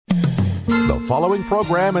The following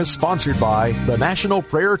program is sponsored by the National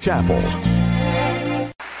Prayer Chapel.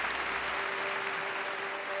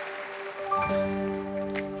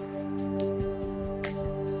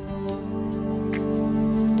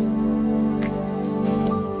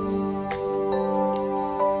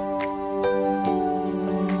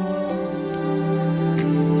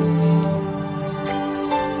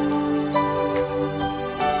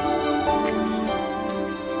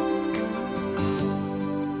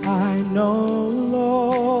 I know,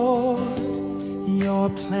 Lord, your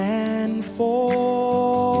plan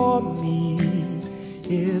for me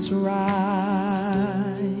is right,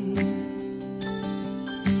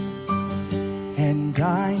 and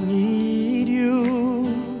I need you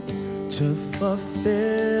to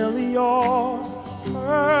fulfill your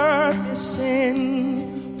purpose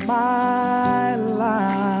in my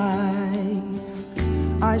life.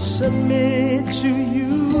 I submit to you,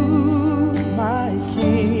 my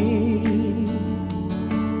King,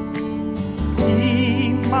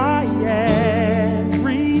 be my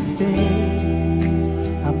everything.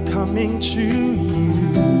 I'm coming to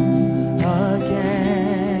you again.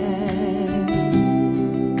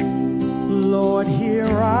 Lord, here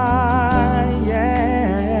I am.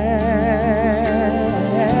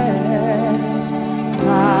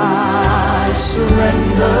 I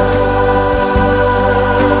surrender.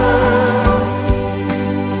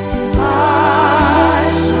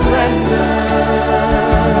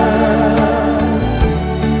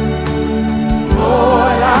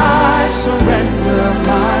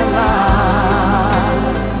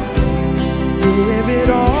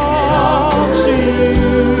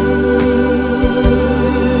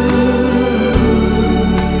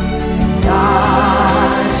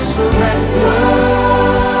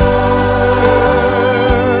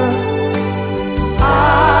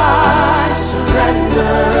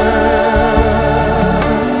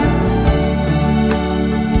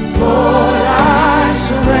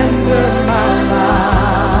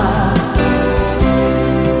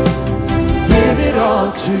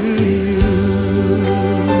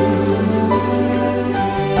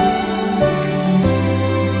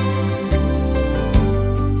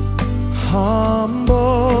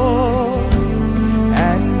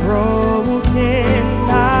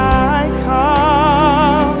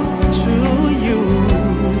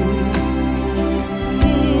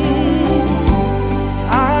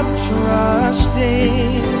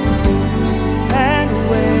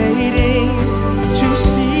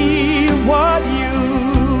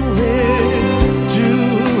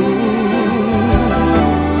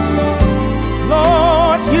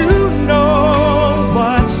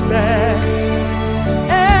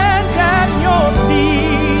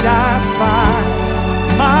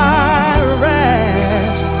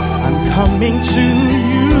 Coming to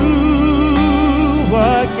you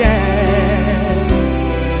again,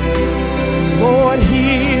 Lord,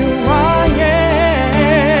 here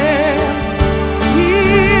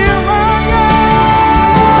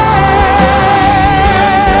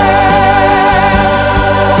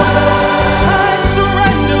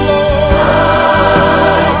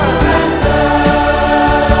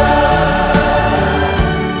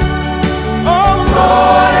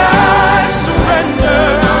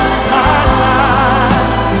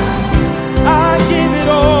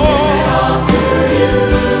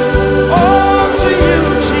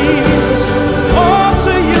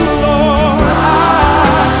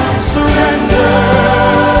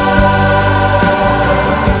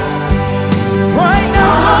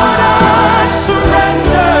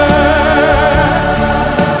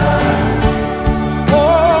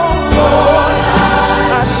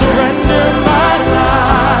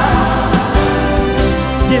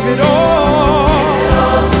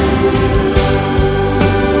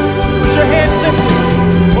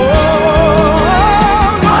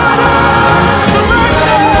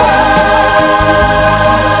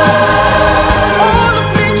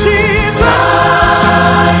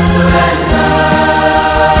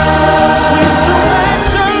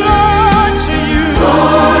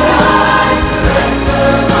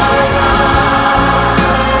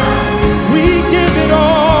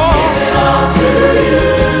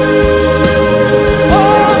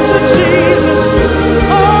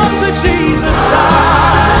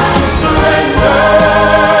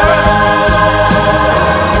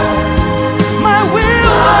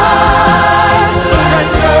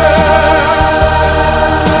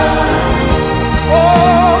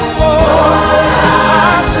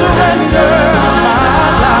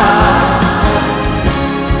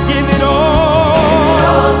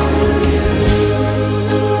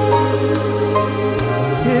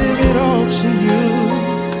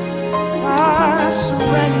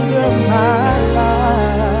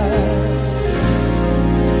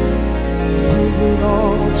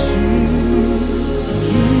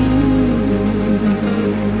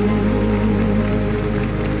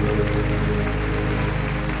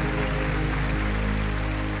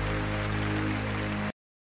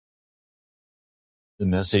The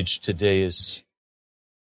message today is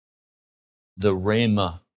the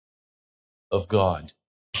Rhema of God.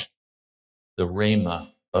 The Rhema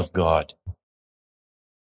of God.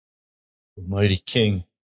 Almighty King,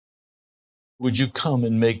 would you come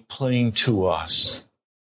and make plain to us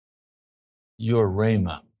your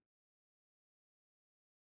Rhema?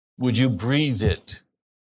 Would you breathe it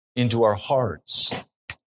into our hearts,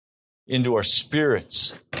 into our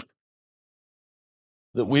spirits,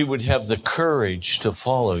 that we would have the courage to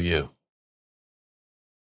follow you?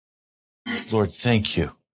 Lord, thank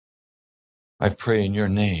you. I pray in your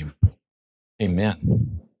name.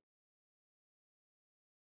 Amen.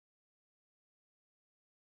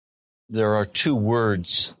 There are two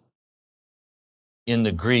words in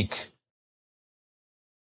the Greek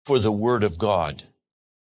for the Word of God.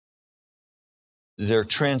 They're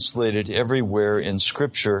translated everywhere in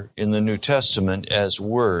Scripture in the New Testament as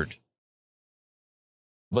Word.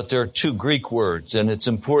 But there are two Greek words, and it's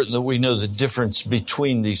important that we know the difference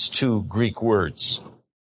between these two Greek words.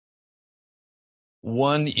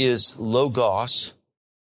 One is logos.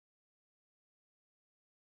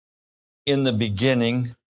 In the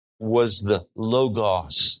beginning was the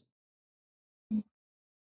logos,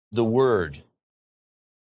 the Word.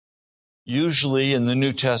 Usually in the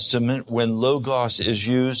New Testament, when logos is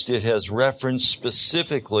used, it has reference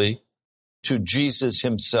specifically to Jesus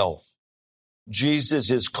himself.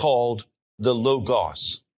 Jesus is called the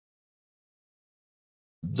Logos.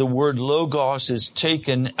 The word logos is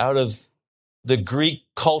taken out of the Greek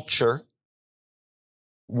culture,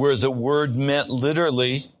 where the word meant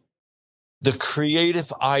literally the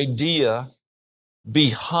creative idea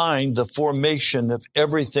behind the formation of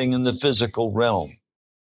everything in the physical realm.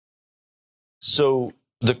 So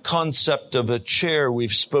the concept of a chair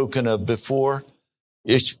we've spoken of before.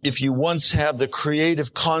 If you once have the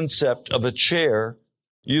creative concept of a chair,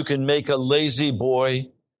 you can make a lazy boy,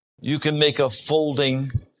 you can make a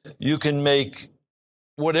folding, you can make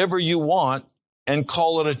whatever you want and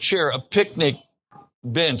call it a chair. A picnic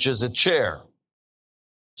bench is a chair.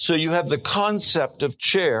 So you have the concept of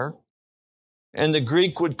chair, and the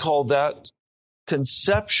Greek would call that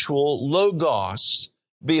conceptual logos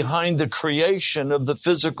behind the creation of the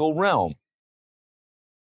physical realm.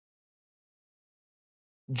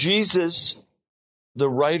 Jesus, the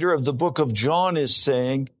writer of the book of John, is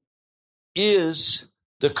saying, is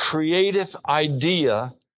the creative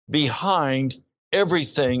idea behind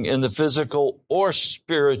everything in the physical or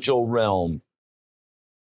spiritual realm.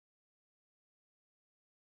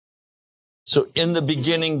 So in the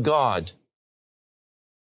beginning, God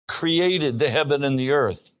created the heaven and the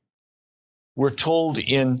earth. We're told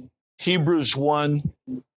in Hebrews 1,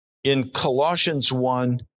 in Colossians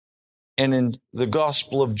 1, and in the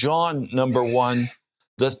Gospel of John, number 1,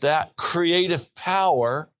 that creative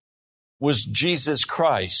power was Jesus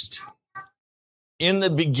Christ. In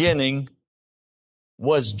the beginning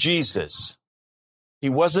was Jesus. He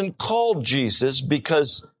wasn't called Jesus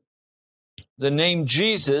because the name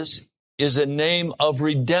Jesus is a name of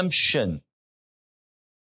redemption.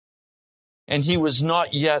 And he was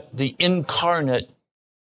not yet the incarnate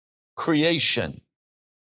creation.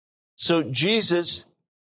 So Jesus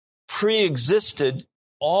pre-existed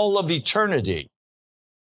all of eternity.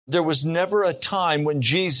 There was never a time when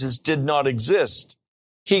Jesus did not exist.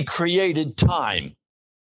 He created time.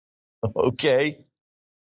 Okay?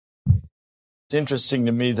 It's interesting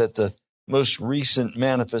to me that the most recent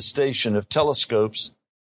manifestation of telescopes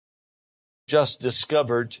just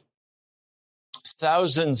discovered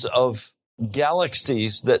thousands of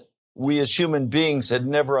galaxies that we as human beings had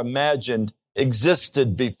never imagined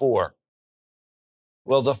existed before.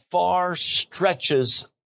 Well, the far stretches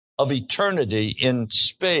of eternity in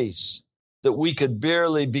space that we could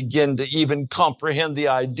barely begin to even comprehend the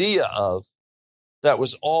idea of, that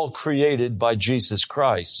was all created by Jesus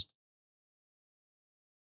Christ.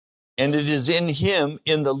 And it is in him,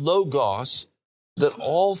 in the Logos, that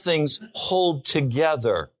all things hold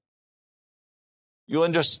together. You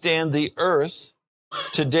understand, the earth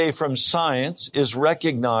today from science is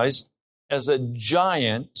recognized as a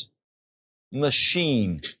giant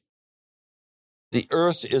machine. The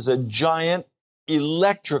earth is a giant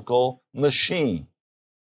electrical machine.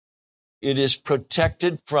 It is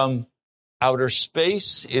protected from outer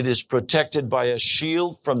space. It is protected by a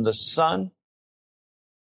shield from the sun.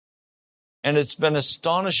 And it's been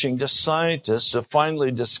astonishing to scientists to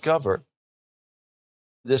finally discover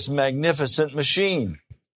this magnificent machine.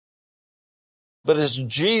 But it's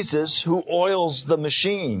Jesus who oils the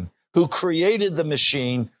machine, who created the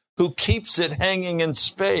machine, who keeps it hanging in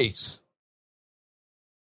space.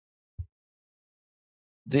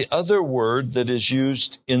 The other word that is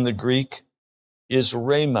used in the Greek is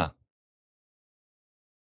Rhema.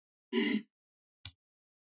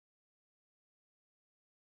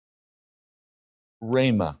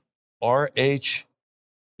 Rhema. R-H-E-M-A.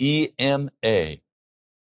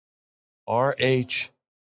 R-H-E-M-A.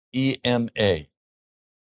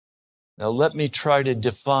 Now let me try to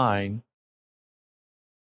define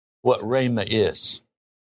what Rhema is.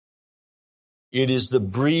 It is the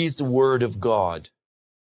breathed word of God.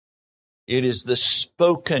 It is the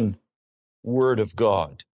spoken word of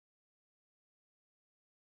God.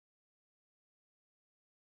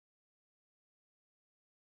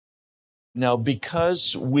 Now,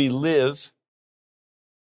 because we live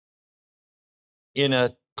in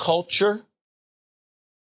a culture,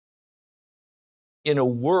 in a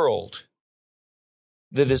world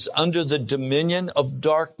that is under the dominion of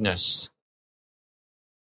darkness,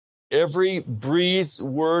 every breathed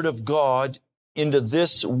word of God into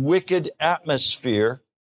this wicked atmosphere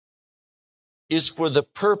is for the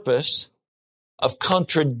purpose of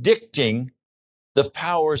contradicting the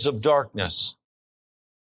powers of darkness.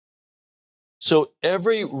 So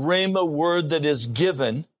every Rhema word that is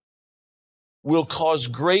given will cause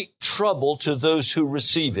great trouble to those who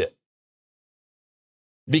receive it.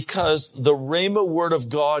 Because the Rhema word of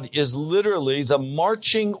God is literally the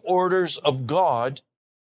marching orders of God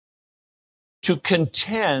to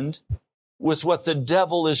contend with what the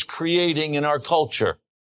devil is creating in our culture.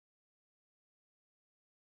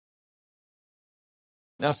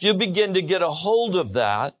 Now, if you begin to get a hold of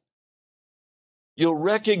that, you'll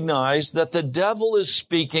recognize that the devil is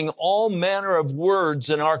speaking all manner of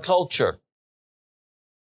words in our culture.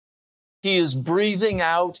 He is breathing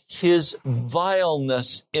out his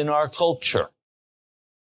vileness in our culture.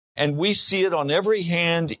 And we see it on every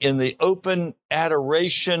hand in the open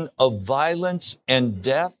adoration of violence and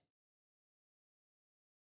death.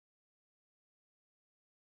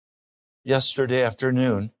 Yesterday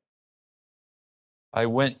afternoon, I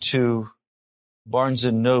went to Barnes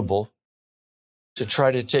 & Noble to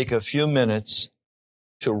try to take a few minutes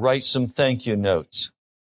to write some thank you notes.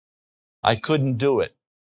 I couldn't do it.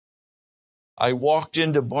 I walked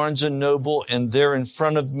into Barnes & Noble, and there in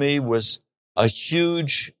front of me was a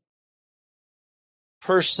huge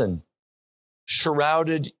person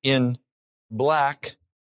shrouded in black,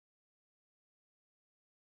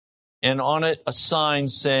 and on it a sign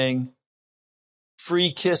saying,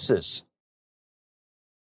 "Free kisses."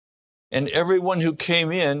 And everyone who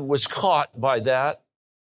came in was caught by that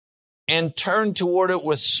and turned toward it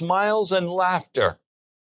with smiles and laughter.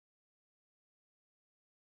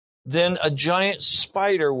 Then a giant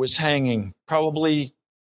spider was hanging, probably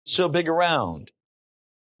so big around.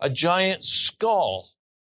 A giant skull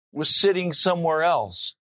was sitting somewhere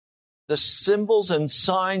else. The symbols and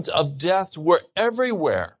signs of death were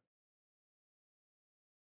everywhere.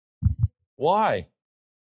 Why?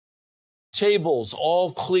 Tables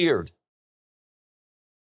all cleared.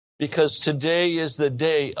 Because today is the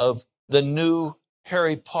day of the new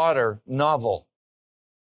Harry Potter novel.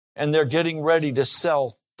 And they're getting ready to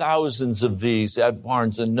sell thousands of these at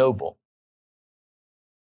Barnes & Noble.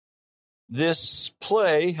 This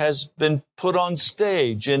play has been put on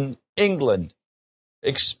stage in England,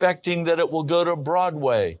 expecting that it will go to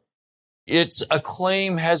Broadway. Its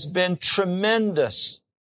acclaim has been tremendous.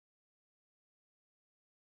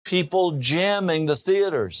 People jamming the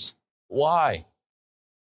theaters. Why?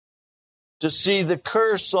 To see the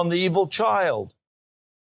curse on the evil child.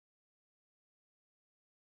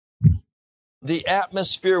 The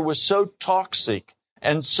atmosphere was so toxic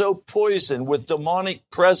and so poisoned with demonic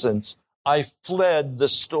presence, I fled the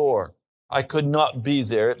store. I could not be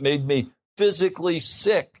there. It made me physically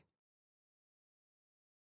sick.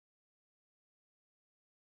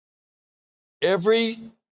 Every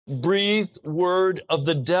breathed word of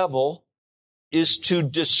the devil is to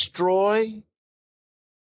destroy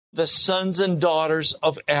the sons and daughters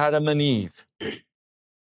of Adam and Eve.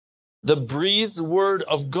 The breathed word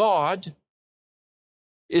of God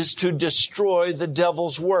is to destroy the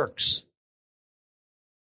devil's works.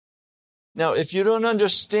 Now, if you don't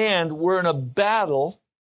understand, we're in a battle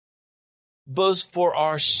both for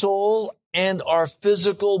our soul and our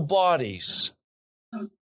physical bodies.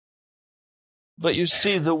 But you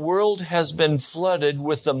see, the world has been flooded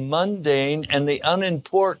with the mundane and the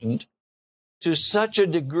unimportant to such a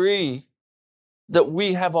degree that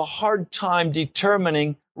we have a hard time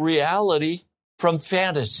determining reality from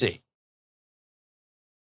fantasy.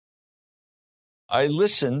 I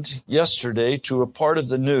listened yesterday to a part of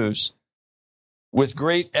the news with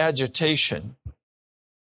great agitation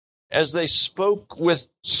as they spoke with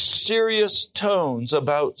serious tones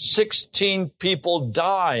about 16 people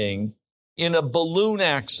dying in a balloon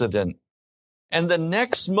accident And the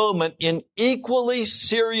next moment, in equally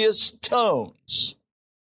serious tones,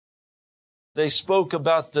 they spoke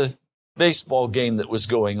about the baseball game that was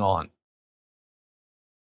going on.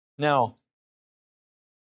 Now,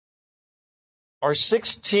 are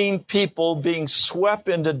 16 people being swept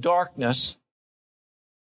into darkness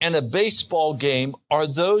and a baseball game, are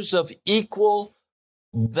those of equal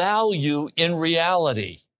value in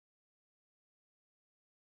reality?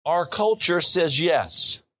 Our culture says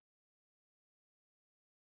yes.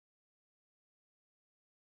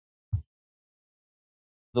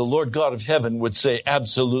 The Lord God of heaven would say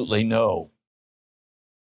absolutely no.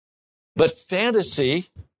 But fantasy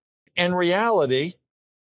and reality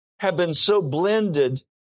have been so blended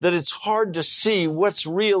that it's hard to see what's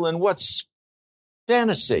real and what's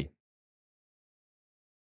fantasy.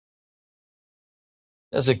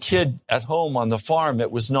 As a kid at home on the farm,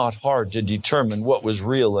 it was not hard to determine what was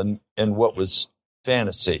real and what was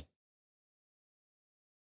fantasy.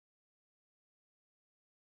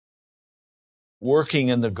 Working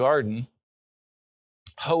in the garden,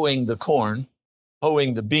 hoeing the corn,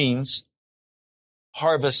 hoeing the beans,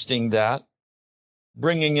 harvesting that,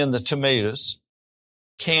 bringing in the tomatoes,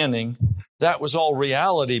 canning, that was all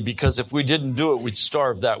reality, because if we didn't do it, we'd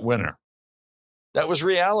starve that winter. That was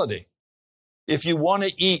reality. If you want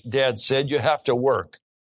to eat, Dad said, you have to work.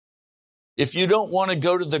 If you don't want to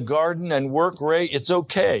go to the garden and work, Ray, it's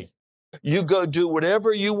okay. You go do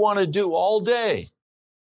whatever you want to do all day.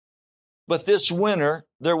 But this winter,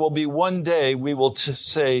 there will be one day we will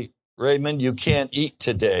say, Raymond, you can't eat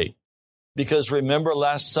today. Because remember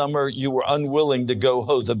last summer, you were unwilling to go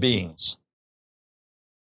hoe the beans.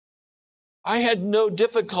 I had no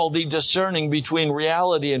difficulty discerning between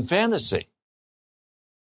reality and fantasy.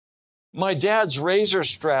 My dad's razor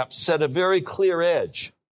strap set a very clear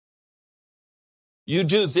edge. You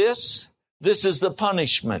do this, this is the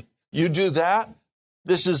punishment. You do that,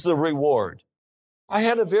 this is the reward. I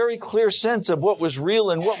had a very clear sense of what was real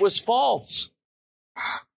and what was false.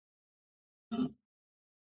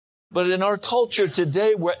 But in our culture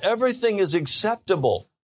today, where everything is acceptable,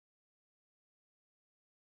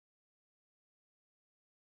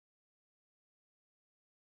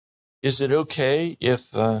 is it okay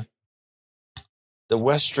if the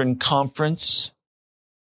Western Conference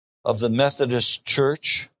of the Methodist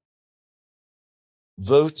Church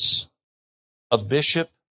votes a bishop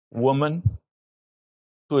woman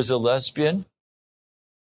who is a lesbian?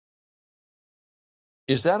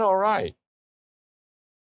 Is that all right?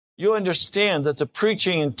 You understand that the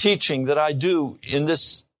preaching and teaching that I do in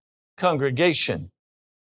this congregation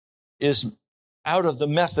is out of the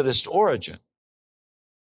Methodist origin.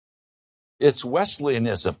 It's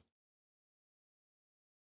Wesleyanism.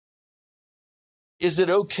 Is it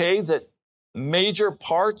okay that major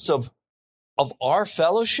parts of our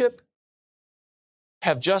fellowship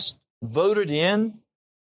have just voted in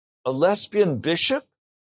a lesbian bishop?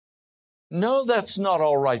 No, that's not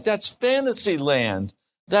all right. That's fantasy land.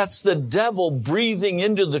 That's the devil breathing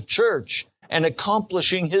into the church and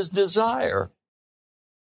accomplishing his desire.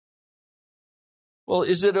 Well,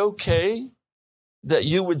 is it okay that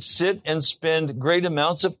you would sit and spend great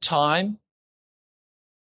amounts of time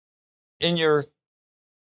in your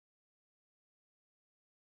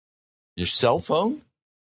cell phone?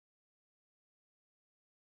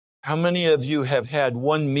 How many of you have had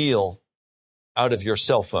one meal out of your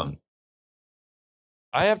cell phone?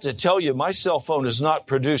 I have to tell you, my cell phone has not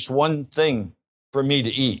produced one thing for me to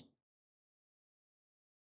eat.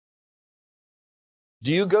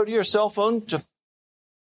 Do you go to your cell phone to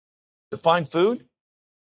find food?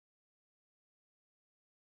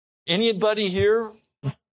 Anybody here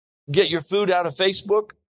get your food out of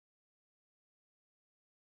Facebook?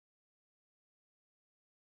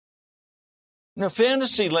 No,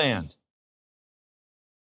 fantasy land.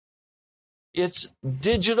 It's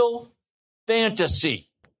digital fantasy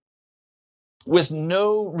with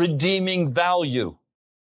no redeeming value.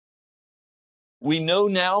 We know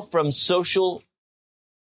now from social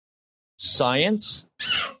science,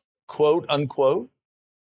 quote unquote,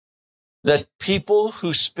 that people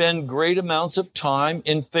who spend great amounts of time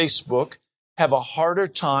in Facebook have a harder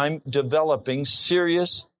time developing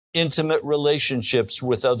serious, intimate relationships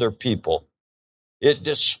with other people. It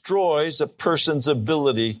destroys a person's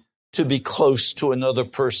ability to be close to another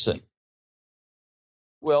person.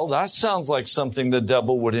 Well, that sounds like something the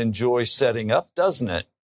devil would enjoy setting up, doesn't it?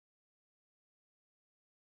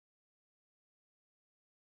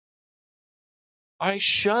 I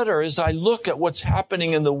shudder as I look at what's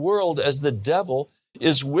happening in the world as the devil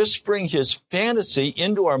is whispering his fantasy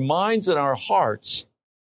into our minds and our hearts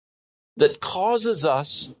that causes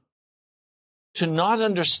us to not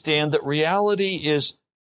understand that reality is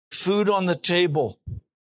food on the table,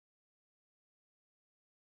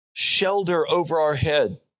 shelter over our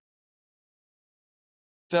head,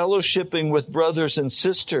 fellowshipping with brothers and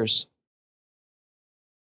sisters,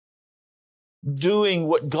 doing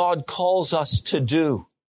what God calls us to do.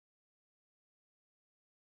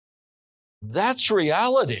 That's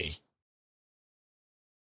reality.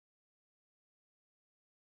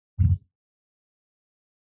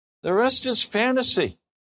 The rest is fantasy.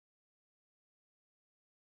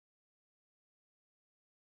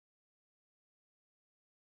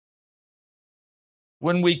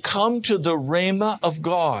 When we come to the Rhema of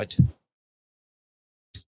God,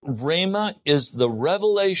 Rhema is the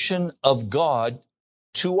revelation of God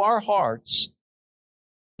to our hearts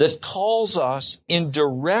that calls us in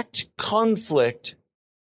direct conflict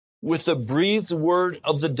with the breathed word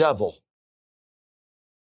of the devil.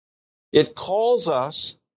 It calls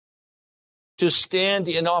us to stand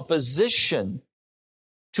in opposition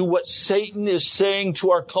to what Satan is saying to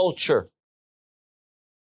our culture.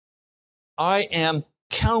 I am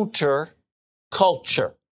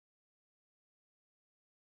counter-culture.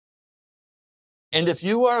 And if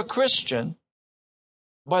you are a Christian,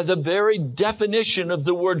 by the very definition of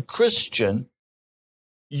the word Christian,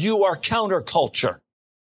 you are counterculture.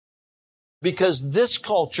 Because this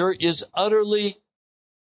culture is utterly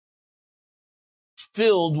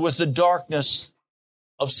filled with the darkness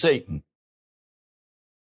of Satan.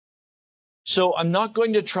 So I'm not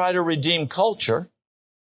going to try to redeem culture.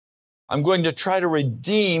 I'm going to try to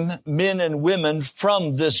redeem men and women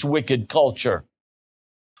from this wicked culture.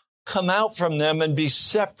 Come out from them and be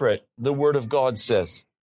separate, the Word of God says.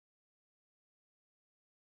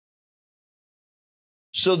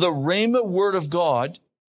 So the Rhema Word of God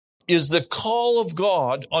is the call of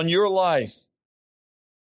God on your life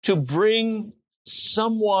to bring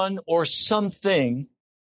someone or something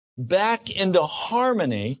back into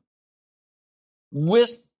harmony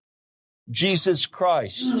with Jesus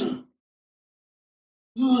Christ.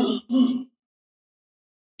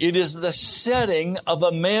 It is the setting of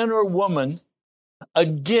a man or woman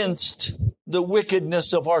against the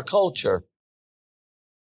wickedness of our culture.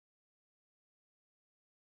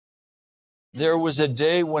 There was a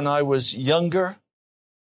day when I was younger,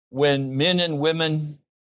 when men and women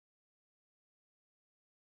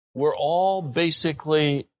were all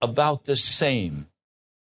basically about the same.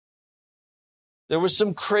 There was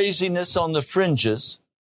some craziness on the fringes,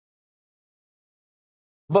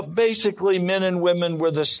 but basically men and women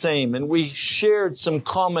were the same, and we shared some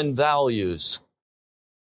common values,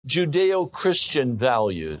 Judeo-Christian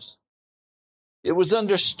values. It was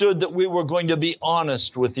understood that we were going to be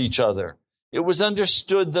honest with each other. It was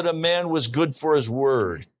understood that a man was good for his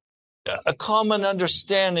word. A common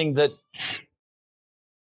understanding that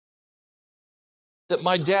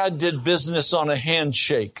my dad did business on a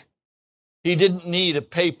handshake. He didn't need a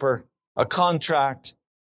paper, a contract.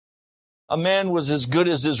 A man was as good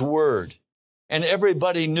as his word. And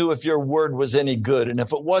everybody knew if your word was any good. And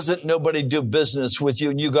if it wasn't, nobody do business with you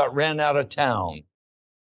and you got ran out of town.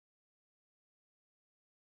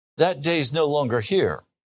 That day is no longer here.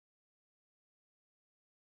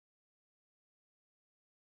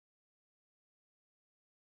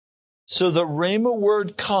 So the Rhema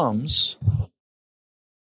word comes,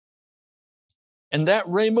 and that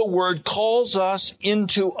Rhema word calls us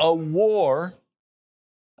into a war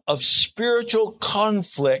of spiritual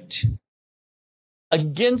conflict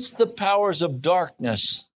against the powers of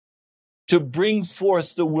darkness to bring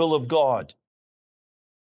forth the will of God.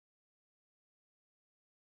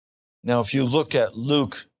 Now, if you look at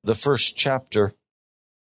Luke, the first chapter,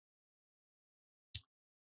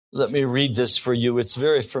 let me read this for you. It's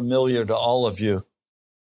very familiar to all of you.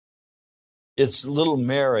 It's little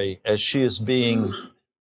Mary as she is being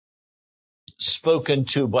spoken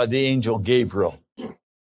to by the angel Gabriel.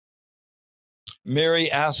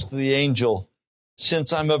 Mary asked the angel,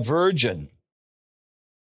 "Since I'm a virgin,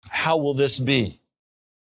 how will this be?"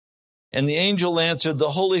 And the angel answered,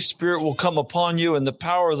 "The Holy Spirit will come upon you, and the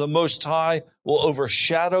power of the Most High will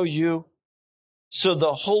overshadow you. So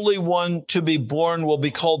the Holy One to be born will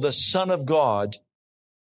be called the Son of God.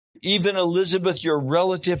 Even Elizabeth, your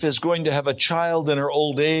relative, is going to have a child in her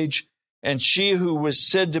old age, and she who was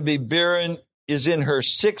said to be barren is in her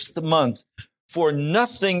 6th month. For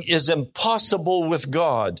nothing is impossible with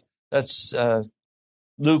God." That's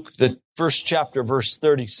Luke, the first chapter, verse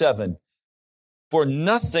 37. For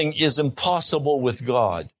nothing is impossible with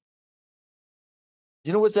God.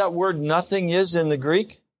 You know what that word nothing is in the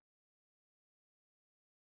Greek?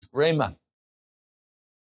 Rhema.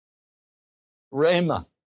 Rhema.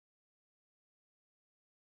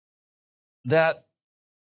 that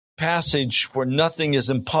passage, for nothing is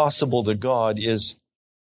impossible to God, is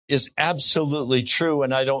absolutely true,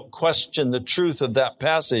 and I don't question the truth of that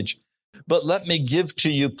passage. But let me give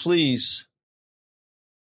to you, please,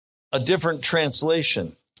 a different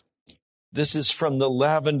translation. This is from the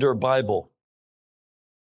Lavender Bible.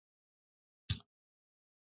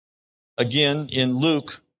 Again, in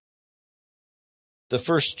Luke, the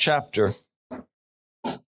first chapter,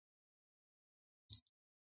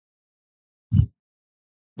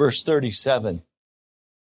 verse 37.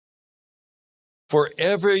 For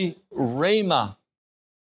every rhema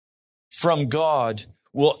from God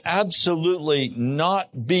will absolutely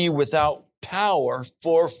not be without power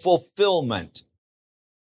for fulfillment.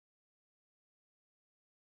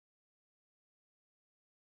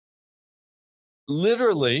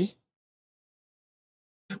 Literally,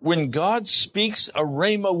 when God speaks a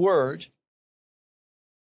rhema word,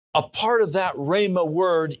 a part of that rhema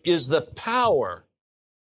word is the power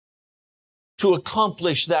to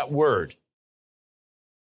accomplish that word.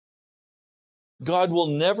 God will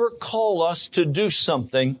never call us to do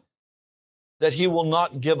something that He will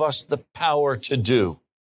not give us the power to do.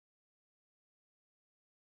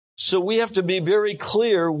 So we have to be very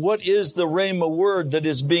clear what is the rhema word that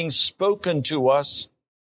is being spoken to us.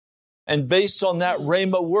 And based on that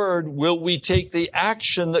rhema word, will we take the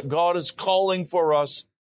action that God is calling for us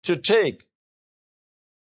to take?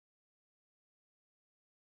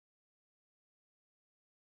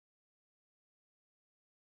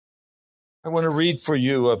 I want to read for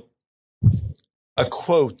you a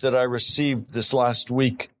quote that I received this last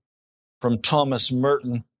week from Thomas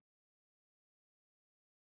Merton.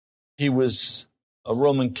 He was a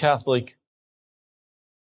Roman Catholic,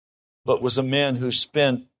 but was a man who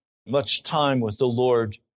spent much time with the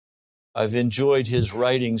Lord. I've enjoyed his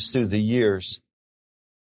writings through the years.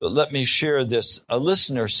 But let me share this. A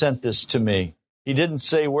listener sent this to me. He didn't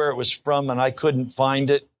say where it was from, and I couldn't find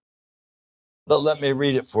it. But let me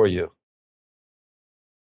read it for you.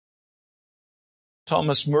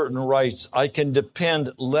 Thomas Merton writes, I can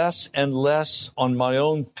depend less and less on my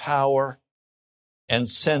own power and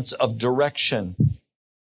sense of direction,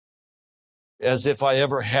 as if I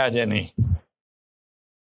ever had any.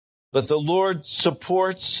 But the Lord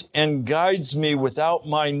supports and guides me without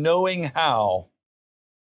my knowing how,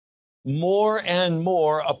 more and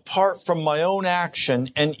more apart from my own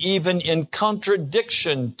action and even in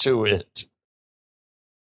contradiction to it.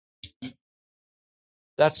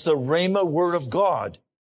 That's the Rhema word of God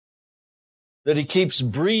that He keeps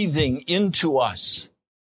breathing into us.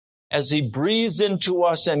 As He breathes into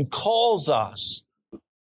us and calls us,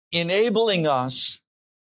 enabling us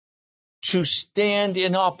to stand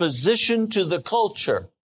in opposition to the culture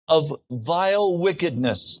of vile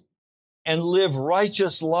wickedness and live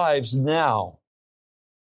righteous lives now.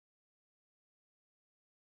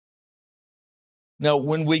 Now,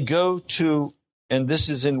 when we go to, and this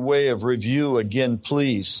is in way of review again,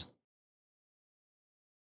 please,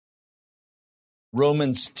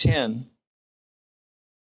 Romans 10,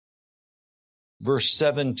 verse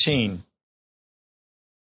 17.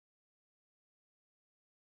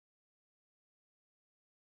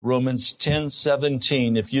 Romans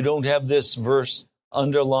 10:17. If you don't have this verse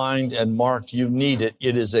underlined and marked, you need it.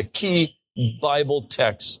 It is a key Bible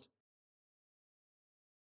text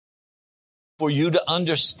for you to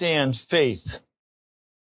understand faith.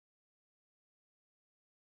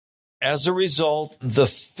 As a result, the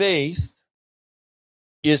faith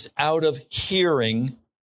is out of hearing,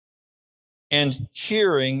 and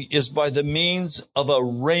hearing is by the means of a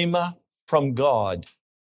rhema from God.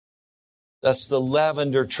 That's the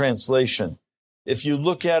Lavender translation. If you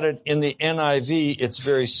look at it in the NIV, it's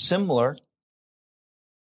very similar.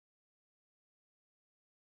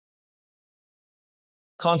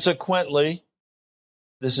 Consequently,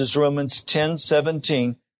 this is Romans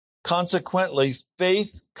 10:17. Consequently,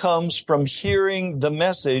 faith comes from hearing the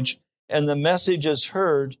message, and the message is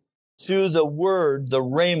heard through the word, the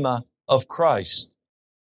rhema of Christ.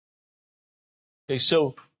 Okay,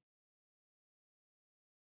 so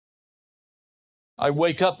I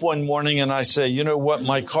wake up one morning and I say, you know what,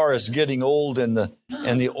 my car is getting old and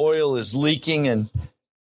the oil is leaking and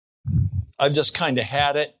I've just kind of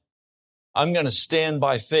had it. I'm going to stand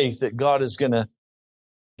by faith that God is going to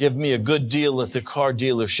give me a good deal at the car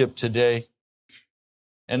dealership today.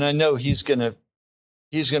 And I know He's going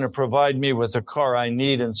to provide me with the car I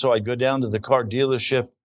need. And so I go down to the car dealership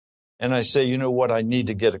and I say, you know what, I need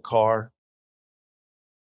to get a car.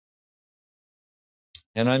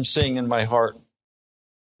 And I'm saying in my heart,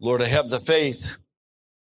 Lord, I have the faith.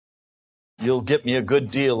 You'll get me a good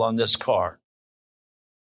deal on this car.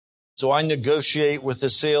 So I negotiate with the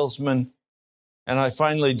salesman And I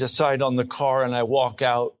finally decide on the car and I walk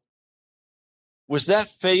out. Was that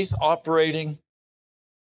faith operating?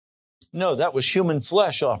 No, that was human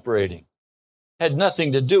flesh operating. Had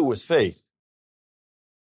nothing to do with faith.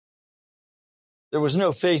 There was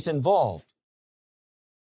no faith involved.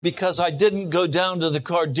 Because I didn't go down to the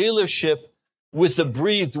car dealership with the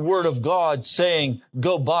breathed word of God saying,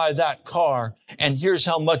 go buy that car, and here's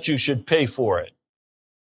how much you should pay for it.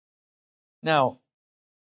 Now,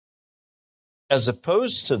 as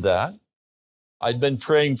opposed to that, I'd been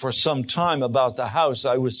praying for some time about the house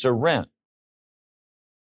I was to rent.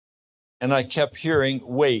 And I kept hearing,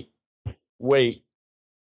 wait.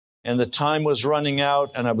 And the time was running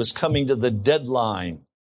out, and I was coming to the deadline.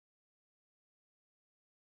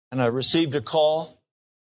 And I received a call,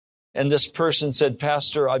 and this person said,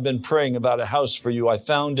 Pastor, I've been praying about a house for you. I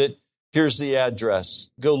found it. Here's the address.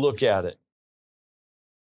 Go look at it.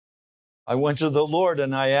 I went to the Lord,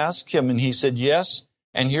 and I asked him, and he said, yes,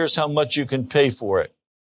 and here's how much you can pay for it.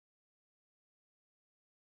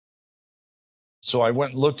 So I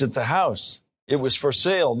went and looked at the house. It was for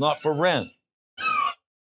sale, not for rent.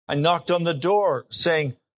 I knocked on the door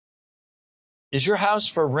saying, is your house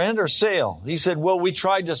for rent or sale? He said, well, we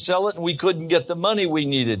tried to sell it and we couldn't get the money we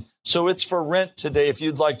needed. So it's for rent today if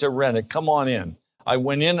you'd like to rent it. Come on in. I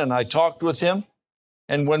went in and I talked with him.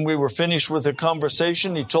 And when we were finished with the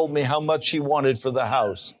conversation, he told me how much he wanted for the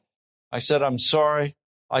house. I said, I'm sorry,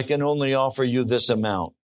 I can only offer you this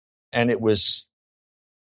amount. And it was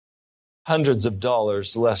hundreds of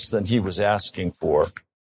dollars less than he was asking for.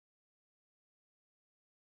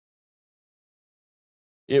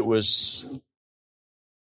 It was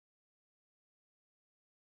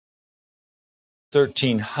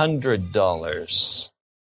 $1,300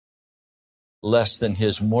 less than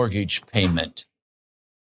his mortgage payment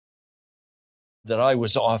that I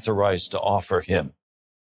was authorized to offer him.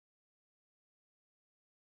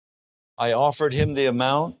 I offered him the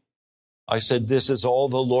amount. I said, this is all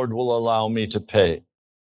the Lord will allow me to pay.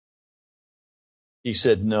 He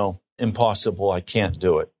said, no, impossible. I can't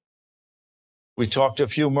do it. We talked a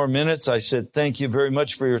few more minutes. I said, thank you very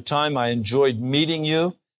much for your time. I enjoyed meeting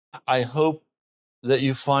you. I hope that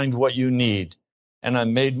you find what you need. And I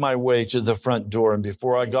made my way to the front door. And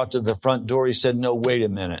before I got to the front door, he said, no, wait a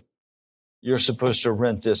minute. You're supposed to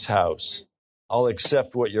rent this house. I'll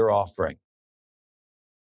accept what you're offering.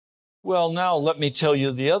 Well, now let me tell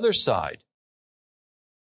you the other side.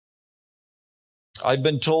 I've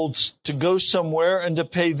been told to go somewhere and to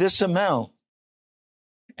pay this amount.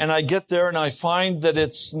 And I get there and I find that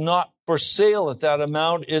it's not for sale at that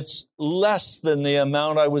amount. It's less than the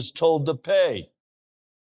amount I was told to pay.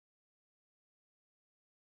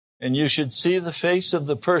 And you should see the face of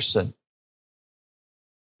the person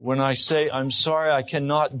when I say, I'm sorry, I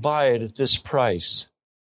cannot buy it at this price.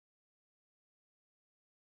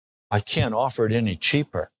 I can't offer it any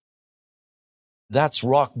cheaper. That's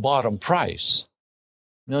rock bottom price.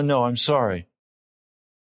 No, I'm sorry.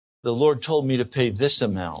 The Lord told me to pay this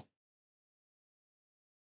amount.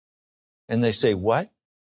 And they say, what?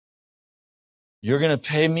 You're going to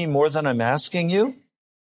pay me more than I'm asking you?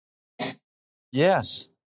 Yes.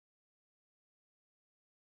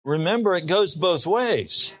 Remember, it goes both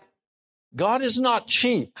ways. God is not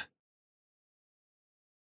cheap.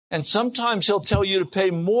 And sometimes He'll tell you to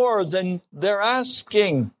pay more than they're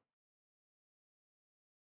asking.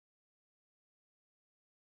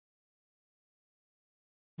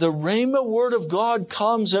 The Rhema word of God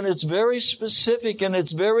comes and it's very specific and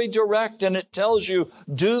it's very direct and it tells you,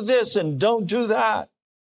 do this and don't do that.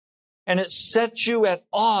 And it sets you at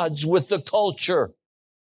odds with the culture.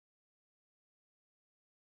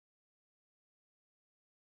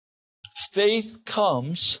 Faith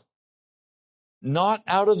comes not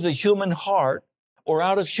out of the human heart or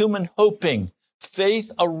out of human hoping.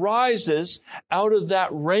 Faith arises out of that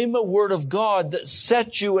Rhema word of God that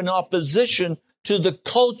sets you in opposition to the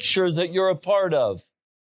culture that you're a part of.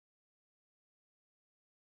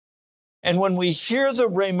 And when we hear the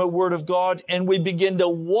Rhema word of God and we begin to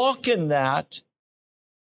walk in that,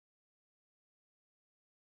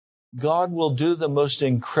 God will do the most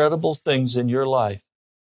incredible things in your life.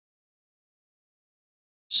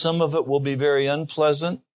 Some of it will be very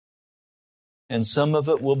unpleasant, and some of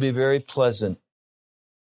it will be very pleasant.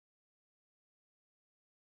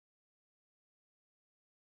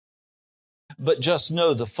 But just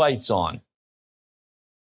know the fight's on.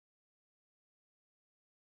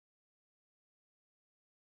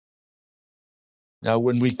 Now,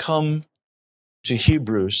 when we come to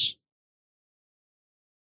Hebrews,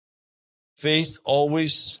 faith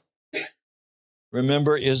always,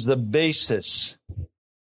 remember, is the basis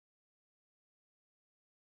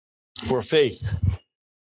for faith.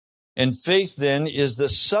 And faith then is the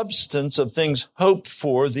substance of things hoped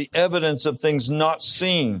for, the evidence of things not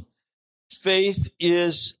seen. Faith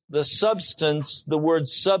is the substance, the word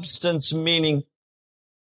substance meaning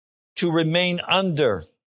to remain under,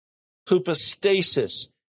 hypostasis,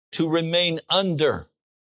 to remain under.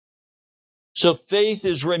 So faith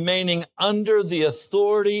is remaining under the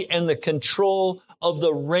authority and the control of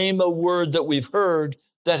the Rhema word that we've heard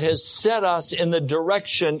that has set us in the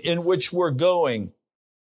direction in which we're going,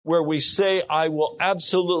 where we say, I will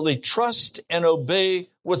absolutely trust and obey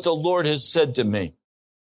what the Lord has said to me.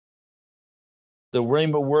 The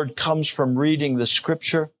Rhema word comes from reading the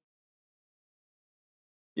Scripture.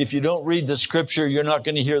 If you don't read the Scripture, you're not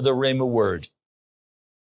going to hear the Rhema word.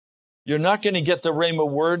 You're not going to get the Rhema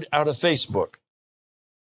word out of Facebook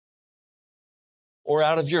or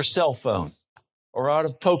out of your cell phone or out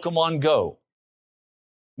of Pokemon Go.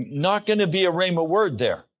 Not going to be a Rhema word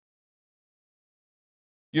there.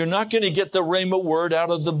 You're not going to get the Rhema word out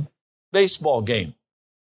of the baseball game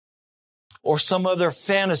or some other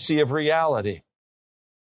fantasy of reality.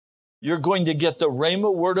 You're going to get the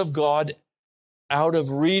Rhema word of God out of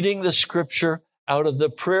reading the Scripture, out of the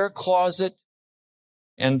prayer closet.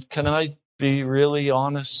 And can I be really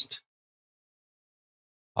honest?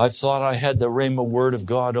 I've thought I had the Rhema word of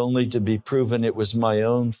God only to be proven it was my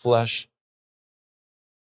own flesh.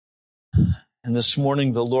 And this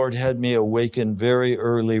morning the Lord had me awaken very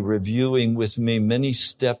early, reviewing with me many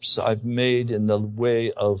steps I've made in the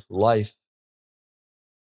way of life,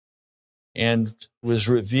 and was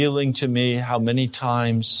revealing to me how many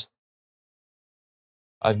times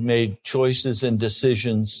I've made choices and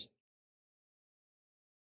decisions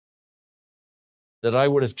that I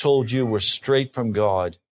would have told you were straight from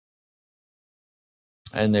God,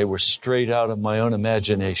 and they were straight out of my own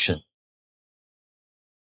imagination.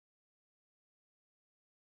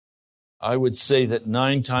 I would say that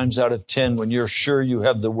 9 times out of 10, when you're sure you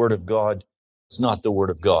have the Word of God, it's not the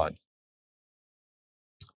Word of God.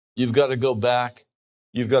 You've got to go back.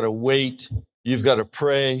 You've got to wait. You've got to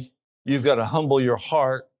pray. You've got to humble your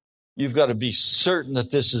heart. You've got to be certain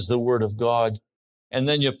that this is the Word of God. And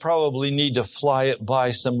then you probably need to fly it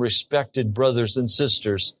by some respected brothers and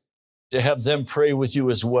sisters to have them pray with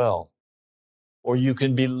you as well. Or you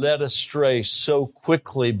can be led astray so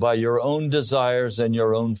quickly by your own desires and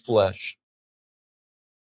your own flesh.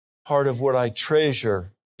 Part of what I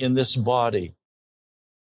treasure in this body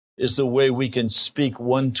is the way we can speak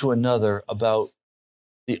one to another about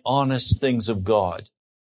the honest things of God.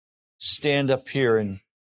 Stand up here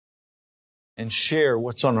and share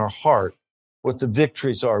what's on our heart, what the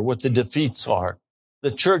victories are, what the defeats are. The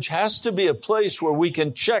church has to be a place where we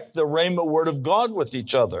can check the Rhema word of God with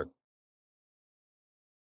each other.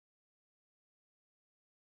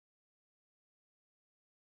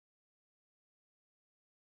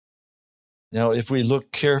 Now, if we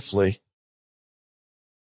look carefully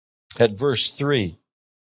at verse 3,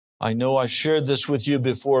 I know I've shared this with you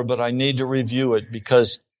before, but I need to review it,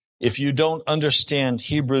 because if you don't understand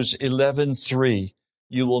Hebrews 11:3,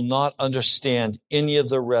 you will not understand any of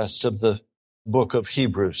the rest of the book of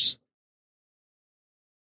Hebrews.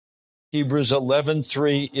 Hebrews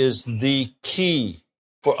 11:3 is the key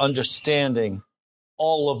for understanding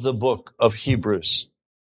all of the book of Hebrews.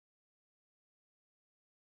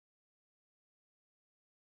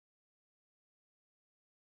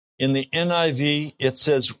 In the NIV, it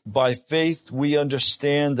says, by faith we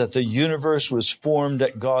understand that the universe was formed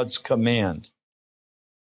at God's command.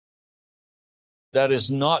 That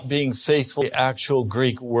is not being faithful to actual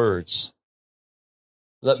Greek words.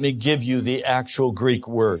 Let me give you the actual Greek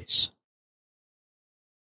words.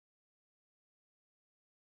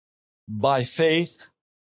 By faith,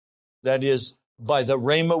 that is, by the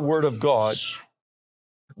Rhema word of God,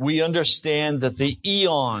 we understand that the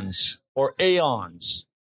eons or aeons,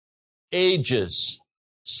 ages,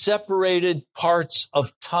 separated parts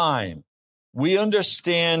of time, we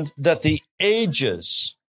understand that the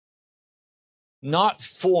ages, not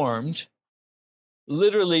formed,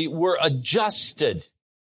 literally were adjusted,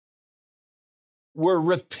 were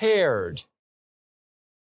repaired.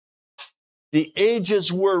 The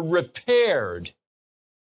ages were repaired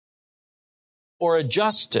or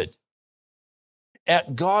adjusted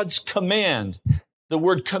at God's command. The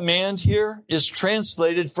word command here is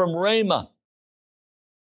translated from Rhema.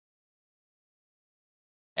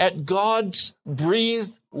 At God's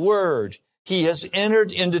breathed word, He has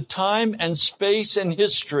entered into time and space and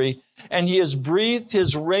history, and He has breathed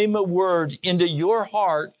His Rhema word into your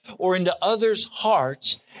heart or into others'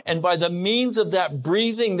 hearts. And by the means of that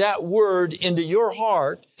breathing that word into your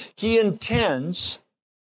heart, He intends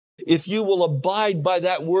if you will abide by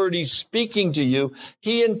that word He's speaking to you,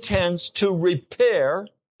 He intends to repair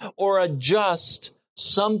or adjust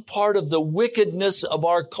some part of the wickedness of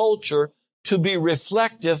our culture to be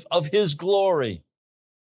reflective of His glory.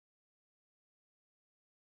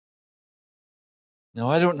 Now,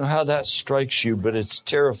 I don't know how that strikes you, but it's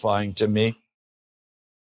terrifying to me.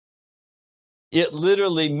 It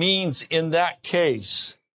literally means in that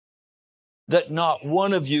case that not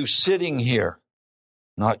one of you sitting here,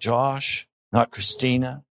 not Josh, not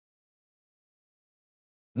Christina,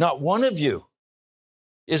 not one of you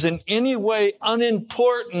is in any way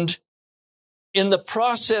unimportant in the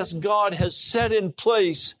process God has set in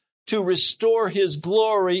place to restore His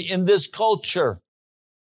glory in this culture.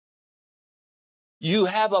 You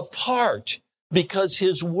have a part because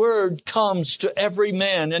His word comes to every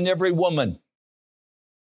man and every woman.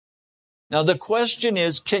 Now the question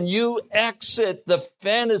is, can you exit the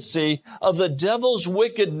fantasy of the devil's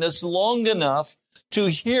wickedness long enough to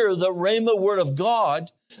hear the Rhema word of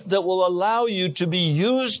God that will allow you to be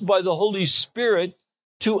used by the Holy Spirit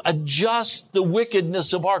to adjust the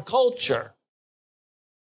wickedness of our culture?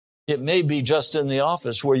 It may be just in the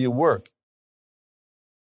office where you work.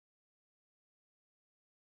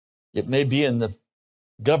 It may be in the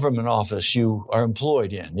government office you are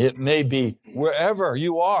employed in. It may be wherever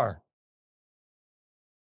you are.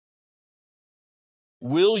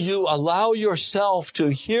 Will you allow yourself to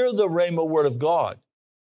hear the Rhema word of God?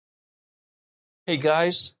 Hey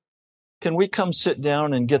guys, can we come sit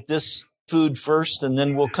down and get this food first and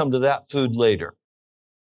then we'll come to that food later?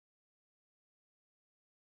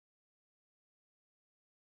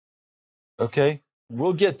 Okay?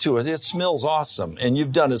 We'll get to it. It smells awesome, and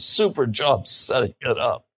you've done a super job setting it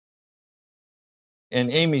up. And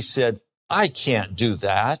Amy said, I can't do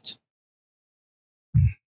that.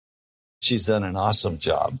 She's done an awesome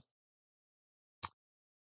job.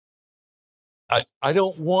 I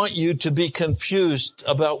don't want you to be confused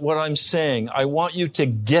about what I'm saying. I want you to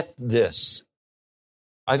get this.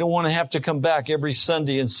 I don't want to have to come back every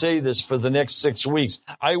Sunday and say this for the next 6 weeks.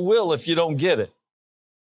 I will if you don't get it.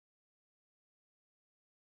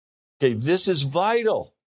 Okay, this is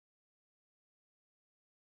vital.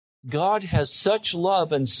 God has such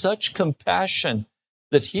love and such compassion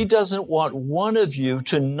that He doesn't want one of you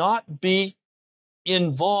to not be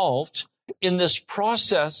involved in this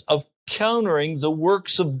process of countering the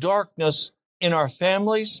works of darkness in our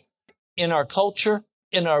families, in our culture,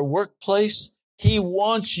 in our workplace. He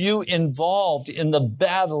wants you involved in the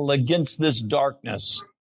battle against this darkness.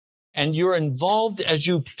 And you're involved as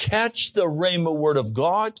you catch the Rhema word of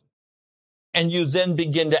God, and you then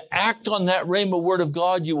begin to act on that Rhema word of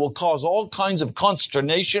God. You will cause all kinds of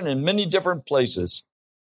consternation in many different places.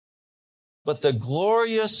 But the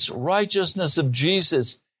glorious righteousness of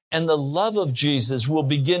Jesus and the love of Jesus will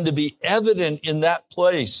begin to be evident in that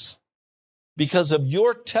place because of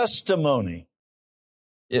your testimony.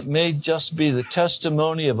 It may just be the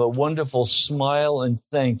testimony of a wonderful smile and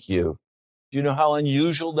thank you. Do you know how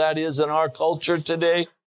unusual that is in our culture today?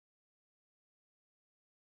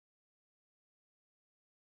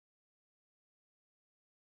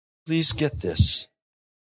 Please get this.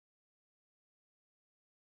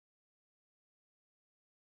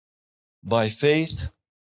 By faith,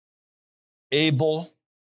 Abel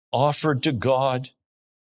offered to God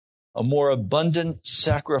a more abundant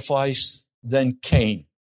sacrifice than Cain.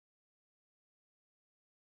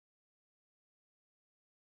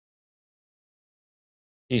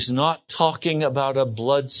 He's not talking about a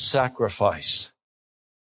blood sacrifice.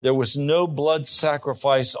 There was no blood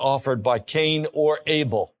sacrifice offered by Cain or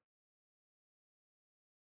Abel.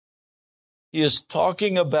 He is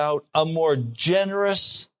talking about a more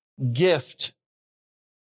generous gift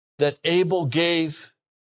that Abel gave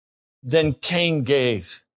than Cain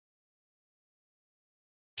gave.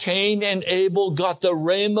 Cain and Abel got the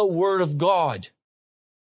Rhema word of God.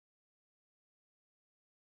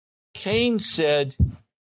 Cain said,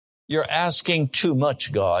 "You're asking too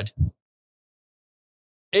much, God."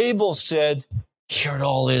 Abel said, "Here it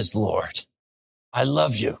all is, Lord. I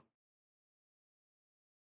love you."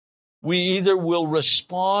 We either will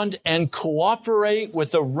respond and cooperate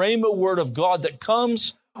with the Rhema word of God that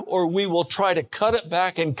comes, or we will try to cut it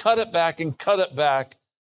back and cut it back and cut it back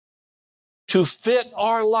to fit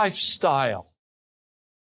our lifestyle.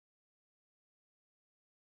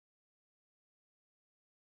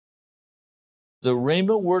 The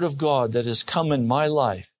Rhema word of God that has come in my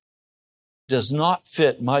life does not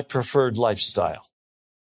fit my preferred lifestyle.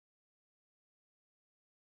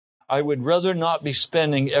 I would rather not be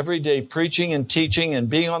spending every day preaching and teaching and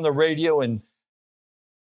being on the radio and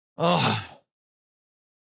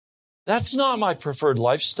That's not my preferred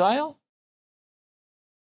lifestyle.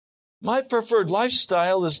 My preferred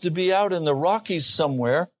lifestyle is to be out in the Rockies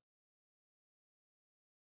somewhere,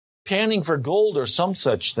 panning for gold or some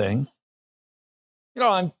such thing.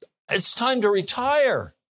 It's time to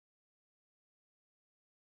retire.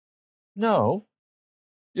 No,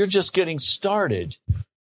 you're just getting started.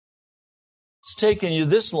 It's taken you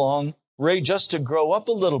this long, Ray, just to grow up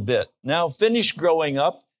a little bit. Now finish growing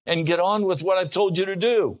up and get on with what I've told you to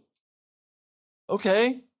do.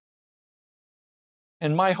 Okay?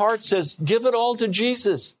 And my heart says, give it all to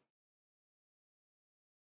Jesus.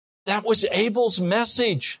 That was Abel's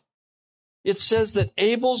message. It says that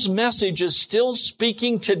Abel's message is still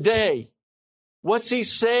speaking today. What's he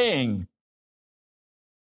saying?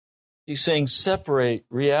 He's saying separate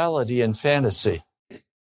reality and fantasy.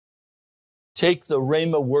 Take the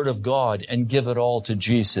Rhema word of God and give it all to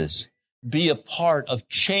Jesus. Be a part of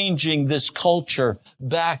changing this culture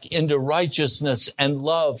back into righteousness and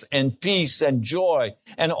love and peace and joy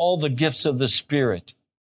and all the gifts of the Spirit.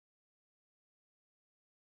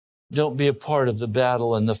 Don't be a part of the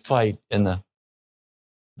battle and the fight and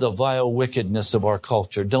the vile wickedness of our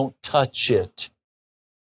culture. Don't touch it.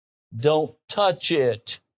 Don't touch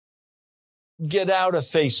it. Get out of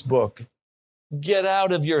Facebook. Get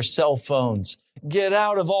out of your cell phones. Get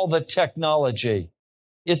out of all the technology.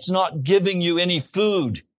 It's not giving you any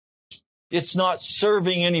food. It's not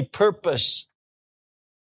serving any purpose.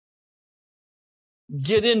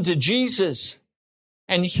 Get into Jesus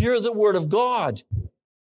and hear the word of God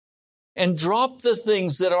and drop the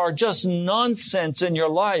things that are just nonsense in your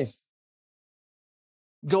life.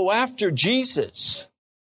 Go after Jesus.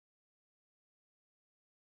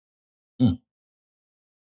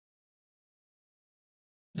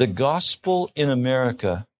 The gospel in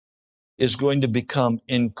America is going to become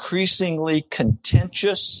increasingly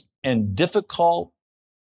contentious and difficult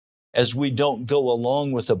as we don't go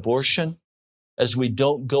along with abortion, as we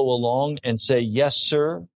don't go along and say yes,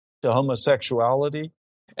 sir, to homosexuality,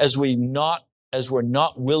 as we're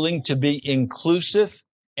not willing to be inclusive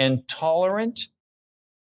and tolerant,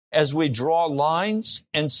 as we draw lines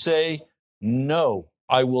and say, no,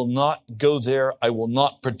 I will not go there. I will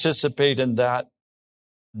not participate in that.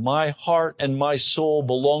 My heart and my soul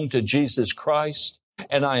belong to Jesus Christ,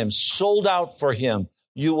 and I am sold out for Him.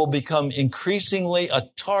 You will become increasingly a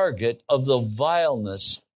target of the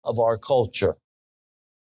vileness of our culture.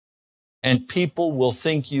 And people will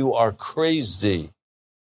think you are crazy,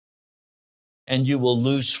 and you will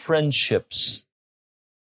lose friendships.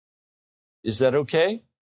 Is that okay?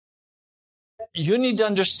 You need to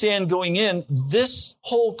understand going in, this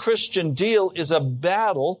whole Christian deal is a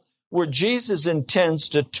battle where Jesus intends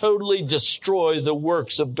to totally destroy the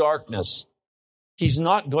works of darkness. He's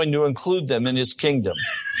not going to include them in His kingdom.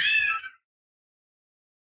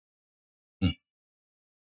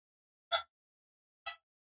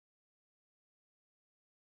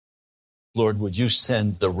 Lord, would you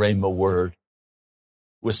send the Rhema word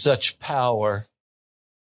with such power?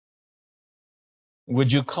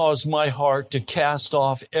 Would you cause my heart to cast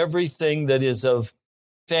off everything that is of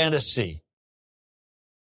fantasy,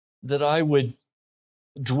 that I would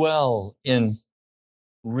dwell in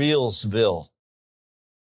Realsville?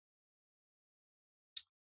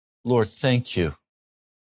 Lord, thank you.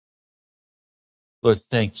 Lord,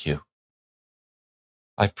 thank you.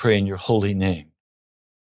 I pray in your holy name.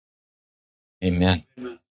 Amen.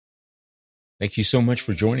 Thank you so much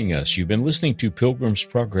for joining us. You've been listening to Pilgrim's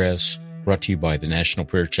Progress, brought to you by the National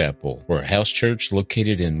Prayer Chapel. We're a house church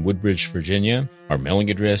located in Woodbridge, Virginia. Our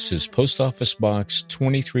mailing address is Post Office Box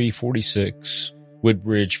 2346,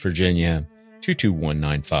 Woodbridge, Virginia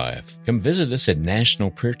 22195. Come visit us at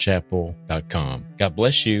nationalprayerchapel.com. God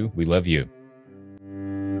bless you. We love you.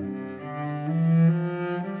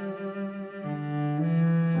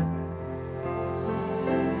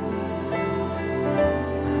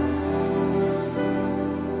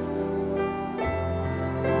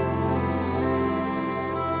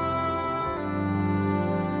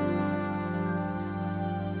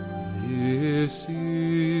 This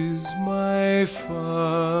is my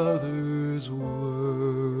Father's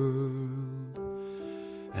world,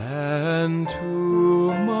 and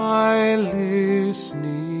to my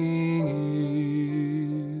listening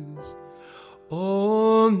ears,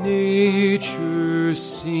 all nature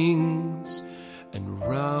sings, and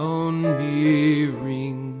round me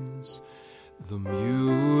rings the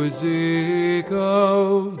music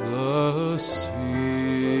of the spheres.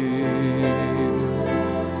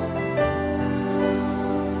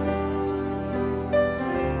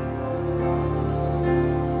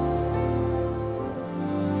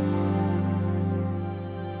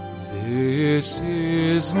 This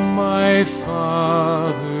is is my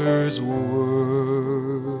Father's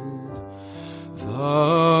world.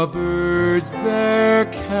 The birds their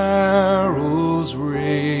carols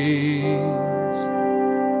raise,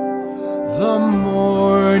 the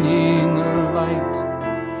morning light,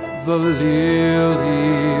 the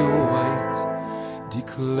lily white,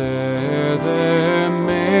 declare their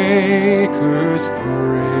Maker's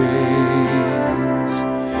praise.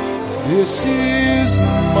 This is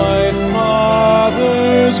my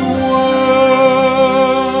Father's world.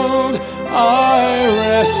 I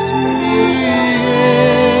rest me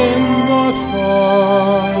in the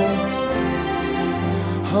thought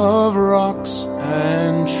of rocks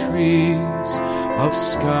and trees, of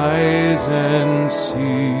skies and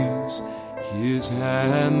seas, His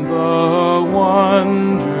hand the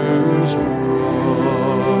wonders wrought.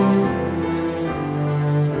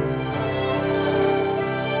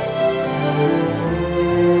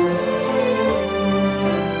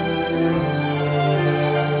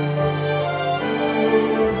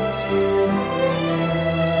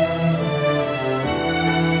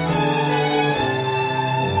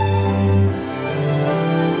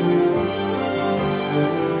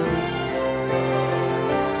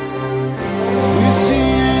 This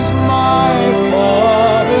is my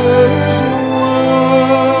Father's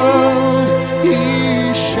world.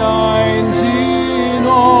 He shines in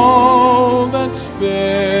all that's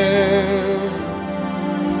fair.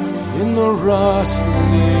 In the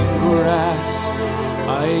rustling grass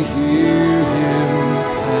I hear Him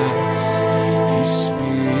pass. He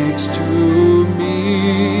speaks to me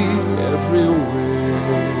everywhere.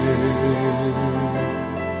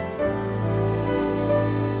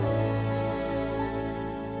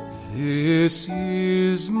 This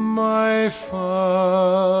is my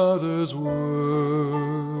Father's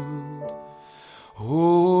world.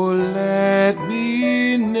 Oh, let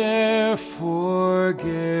me ne'er forget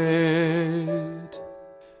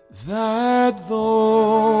that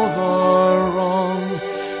though the wrong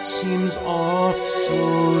seems oft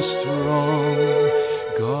so strong,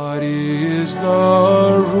 God is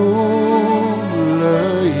the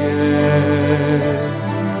ruler yet.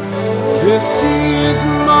 This is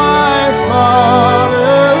my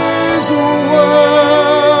Father's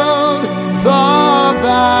world. The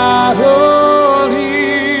battle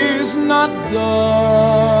is not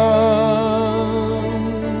done.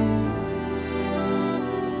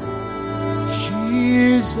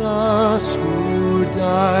 Jesus who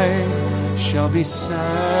died shall be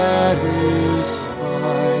satisfied,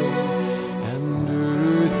 and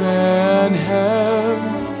earth and heaven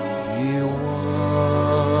be one.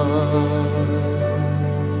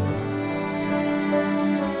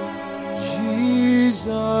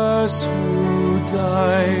 Jesus who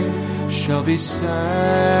died shall be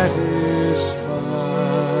satisfied,